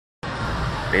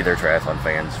Hey there, triathlon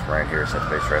fans. Ryan here at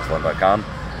CenterBaseTriathlon.com.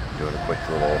 Doing a quick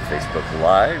little Facebook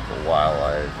Live while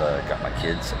I've got my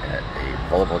kids at a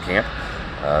volleyball camp.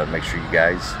 Make sure you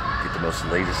guys get the most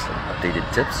latest and updated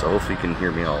tips. So hopefully you can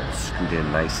hear me. I'll scoot in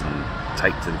nice and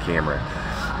tight to the camera.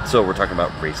 So we're talking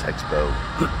about Race Expo.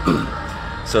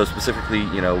 So specifically,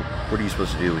 you know, what are you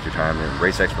supposed to do with your time? And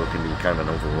Race Expo can be kind of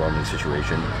an overwhelming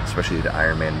situation, especially the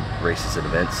Ironman races and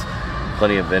events.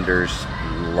 Plenty of vendors,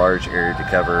 large area to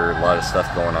cover, a lot of stuff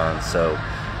going on. So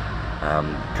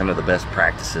kind of the best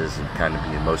practices and kind of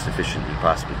be the most efficient you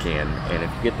possibly can. And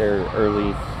if you get there early,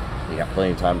 you got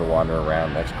plenty of time to wander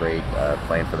around. That's great.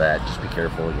 Plan for that. Just be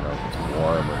careful, you know, if it's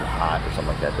warm or hot or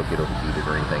something like that. Don't get overheated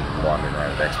or anything wandering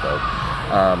around at Expo.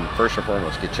 First and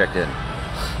foremost, get checked in.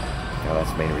 You know, that's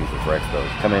the main reason for Expo.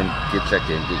 Come in, get checked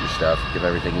in, get your stuff, give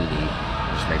everything you need.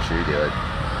 Just make sure you do it.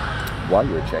 While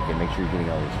you're checking, make sure you're getting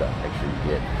all your stuff. Make sure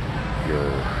you get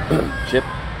your chip,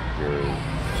 your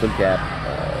swim cap,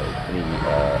 any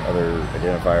other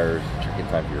identifiers, check-in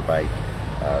time for your bike,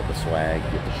 the swag,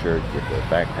 get the shirt, get the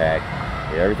backpack,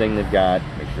 get everything they've got.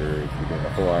 Make sure if you're doing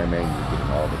a full Ironman, you're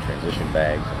getting all the transition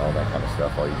bags and all that kind of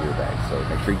stuff while you do a bag. So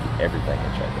make sure you get everything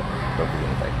and check it. Don't forget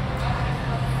anything.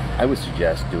 I would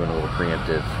suggest doing a little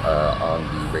preemptive on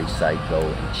the race site. Go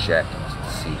and check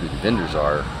to see who the vendors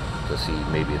are, to see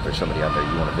maybe if there's somebody on there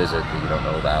you want to visit that you don't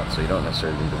know about, so you don't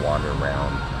necessarily need to wander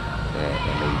around and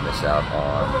maybe miss out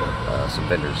on some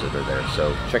vendors that are there.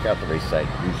 So check out the race site.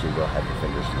 Usually they'll have the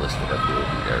vendors listed of who will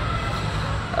be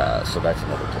there. So that's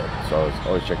another tip. So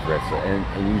always check the race site. And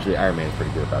usually Ironman is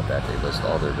pretty good about that. They list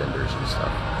all their vendors and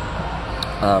stuff.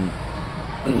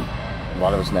 A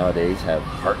lot of us nowadays have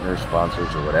partner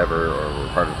sponsors or whatever, or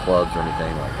we're part of clubs or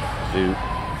anything like Suit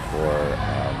or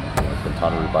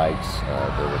Quintana Bikes.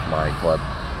 They're with my club.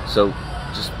 So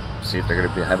just see if they're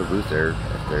going to have a booth there.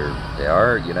 If they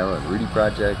are, you know, a Rudy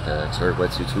Project, Expo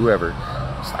Wetsuits, whoever,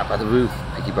 stop by the booth.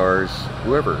 Picky Bars,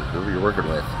 whoever you're working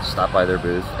with, stop by their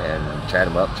booth and chat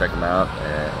them up, check them out,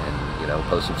 and you know,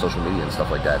 post some social media and stuff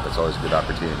like that. That's always a good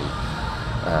opportunity.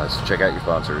 So check out your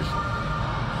sponsors.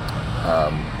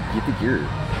 Get the gear.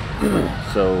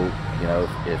 So, you know,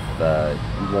 if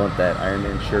you want that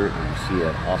Ironman shirt or you see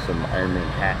an awesome Ironman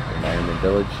hat in Ironman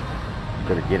Village, you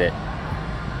better get it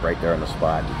right there on the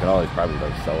spot. You can always probably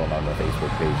like sell them on the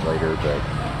Facebook page later, but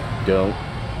don't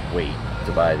wait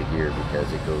to buy the gear because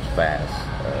it goes fast,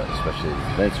 especially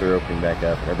as events are opening back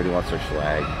up and everybody wants their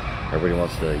swag. Everybody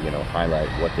wants to, you know, highlight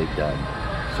what they've done.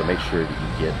 So make sure that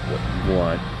you get what you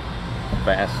want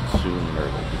fast, soon, and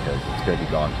early, because it's going to be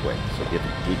gone quick. So get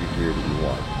your gear that you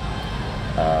want.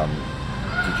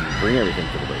 Did you bring everything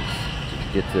for the race? Did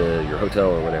you get to your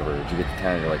hotel or whatever? Did you get to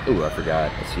town and you're like, oh, I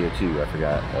forgot a CO2, I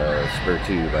forgot a spare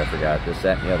tube, I forgot this,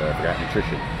 that, and the other, I forgot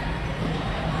nutrition.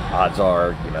 Odds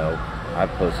are, you know,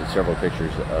 I've posted several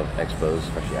pictures of Expos,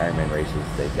 especially Ironman races.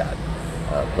 They've got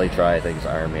Play Tri, I think is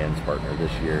Ironman's partner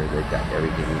this year. They've got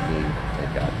everything you need.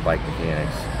 They've got bike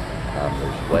mechanics.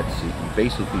 There's wetsuit. You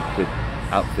basically could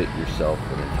outfit yourself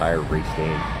for an entire race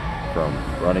day from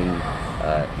running.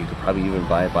 You could probably even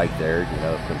buy a bike there. You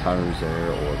know, if Quintana's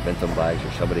there or Bentham Bikes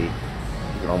or somebody,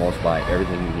 you can almost buy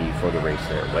everything you need for the race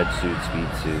there. Wetsuits, speed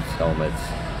suits, helmets,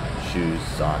 shoes,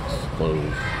 socks,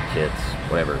 clothes, kits,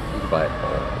 whatever. You can buy it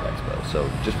all at Expo. So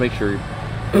just make sure,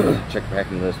 check the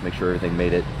packing list, make sure everything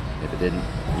made it. If it didn't,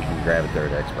 you can grab it there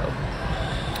at Expo.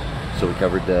 So we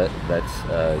covered that. That's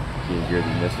key and gear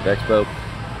that you missed at Expo.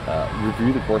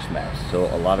 Review the course maps. So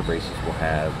a lot of races will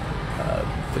have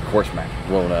the course map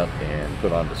blown up and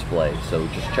put on display. So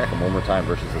just check them one more time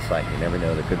versus the site. You never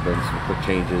know. There could have been some quick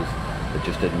changes that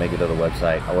just didn't make it to the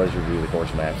website. Always review the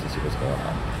course maps and see what's going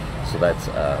on. So that's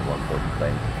one important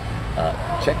thing.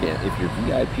 Check in if you're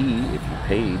VIP, if you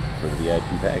paid for the VIP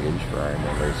package for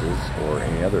Ironman races or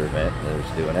any other event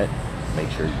that's doing it. Make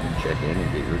sure you check in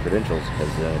and get your credentials, because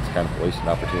then it's kind of a wasted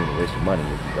opportunity to waste your money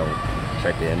if you don't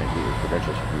check in and get your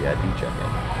credentials for VIP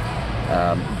check-in.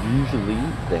 Usually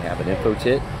they have an info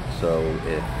tit, so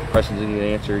if questions need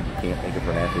answered, you can't make it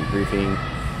for an athlete briefing,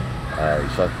 you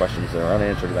still have questions that are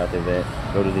unanswered about the event,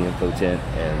 go to the info tent,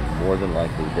 and more than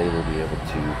likely they will be able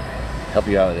to help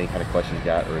you out with any kind of questions you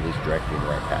got, or at least direct you in the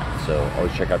right path. So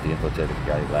always check out the info tent if you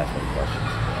got any last minute questions.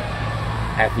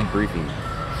 Athlete briefing.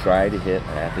 Try to hit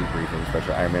an athlete briefing,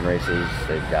 especially Ironman races.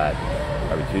 They've got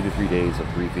probably 2 to 3 days of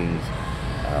briefings,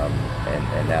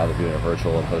 and now they're doing it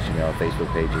virtual and posting it on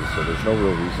Facebook pages, so there's no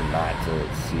real reason not to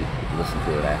listen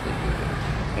to an athlete briefing.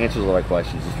 Answers a lot of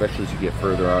questions, especially as you get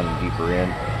further on and deeper in.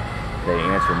 They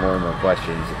answer more and more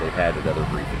questions that they've had at other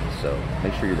briefings, so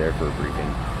make sure you're there for a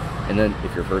briefing. And then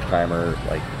if you're a first timer,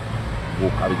 like, we'll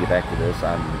probably get back to this,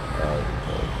 I'm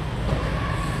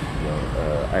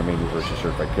Ironman University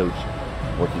certified coach,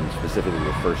 working specifically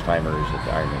with first timers at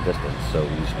the Ironman distance. So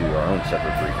we used to do our own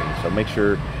separate briefings. So make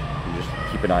sure you just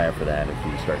keep an eye out for that if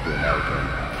we start doing that again.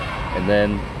 And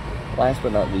then last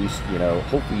but not least,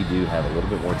 hopefully you do have a little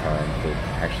bit more time to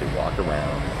actually walk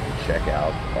around and check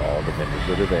out all the vendors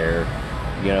that are there.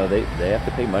 They have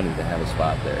to pay money to have a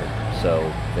spot there. So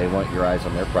they want your eyes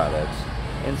on their products.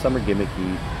 And some are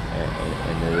gimmicky,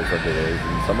 and there is what it is.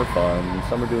 And some are fun, and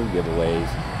some are doing giveaways.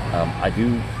 I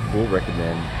will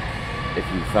recommend, if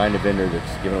you find a vendor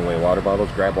that's giving away water bottles,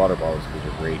 grab water bottles because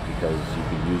they're great, because you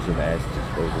can use them as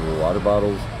disposable water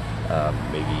bottles.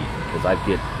 Maybe because I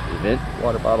get event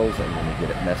water bottles and then you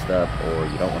get it messed up, or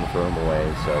you don't want to throw them away.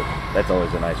 So that's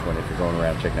always a nice one if you're going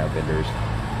around checking out vendors.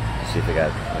 See if they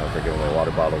got, if they're giving away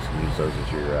water bottles, and use those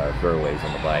as your throwaways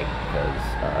on the bike, because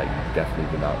you definitely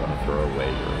do not want to throw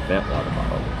away your event water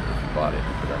bottle if you bought it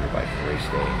and put it on your bike for race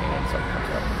day and something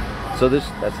comes up. So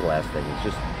that's the last thing.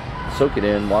 It's just soak it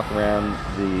in, walk around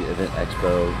the event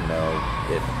expo.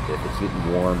 If it's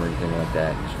getting warm or anything like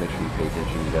that, just make sure you pay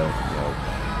attention. You don't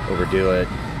overdo it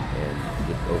and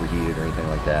get overheated or anything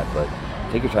like that. But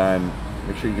take your time.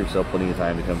 Make sure you give yourself plenty of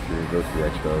time to come through, go through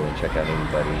Expo, and check out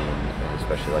anybody, and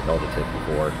especially like all the tips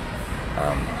before,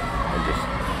 and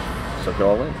just soak it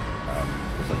all in.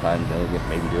 Sometimes you only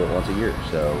maybe do it once a year,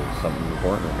 so something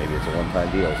important, or maybe it's a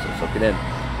one-time deal, so soak it in.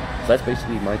 So that's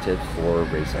basically my tips for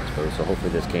Race Expo. So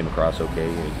hopefully this came across okay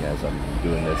as I'm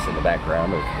doing this in the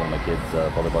background of one of my kids'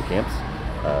 volleyball camps.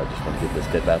 Just want to get this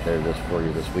tip out there for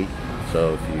you this week.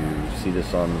 So if you see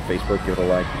this on Facebook, give it a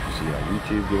like. If you see it on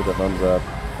YouTube, give it a thumbs up.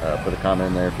 Put a comment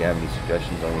in there if you have any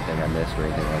suggestions on anything I missed or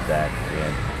anything like that.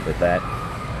 And with that,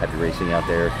 happy racing out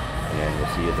there, and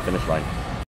we'll see you at the finish line.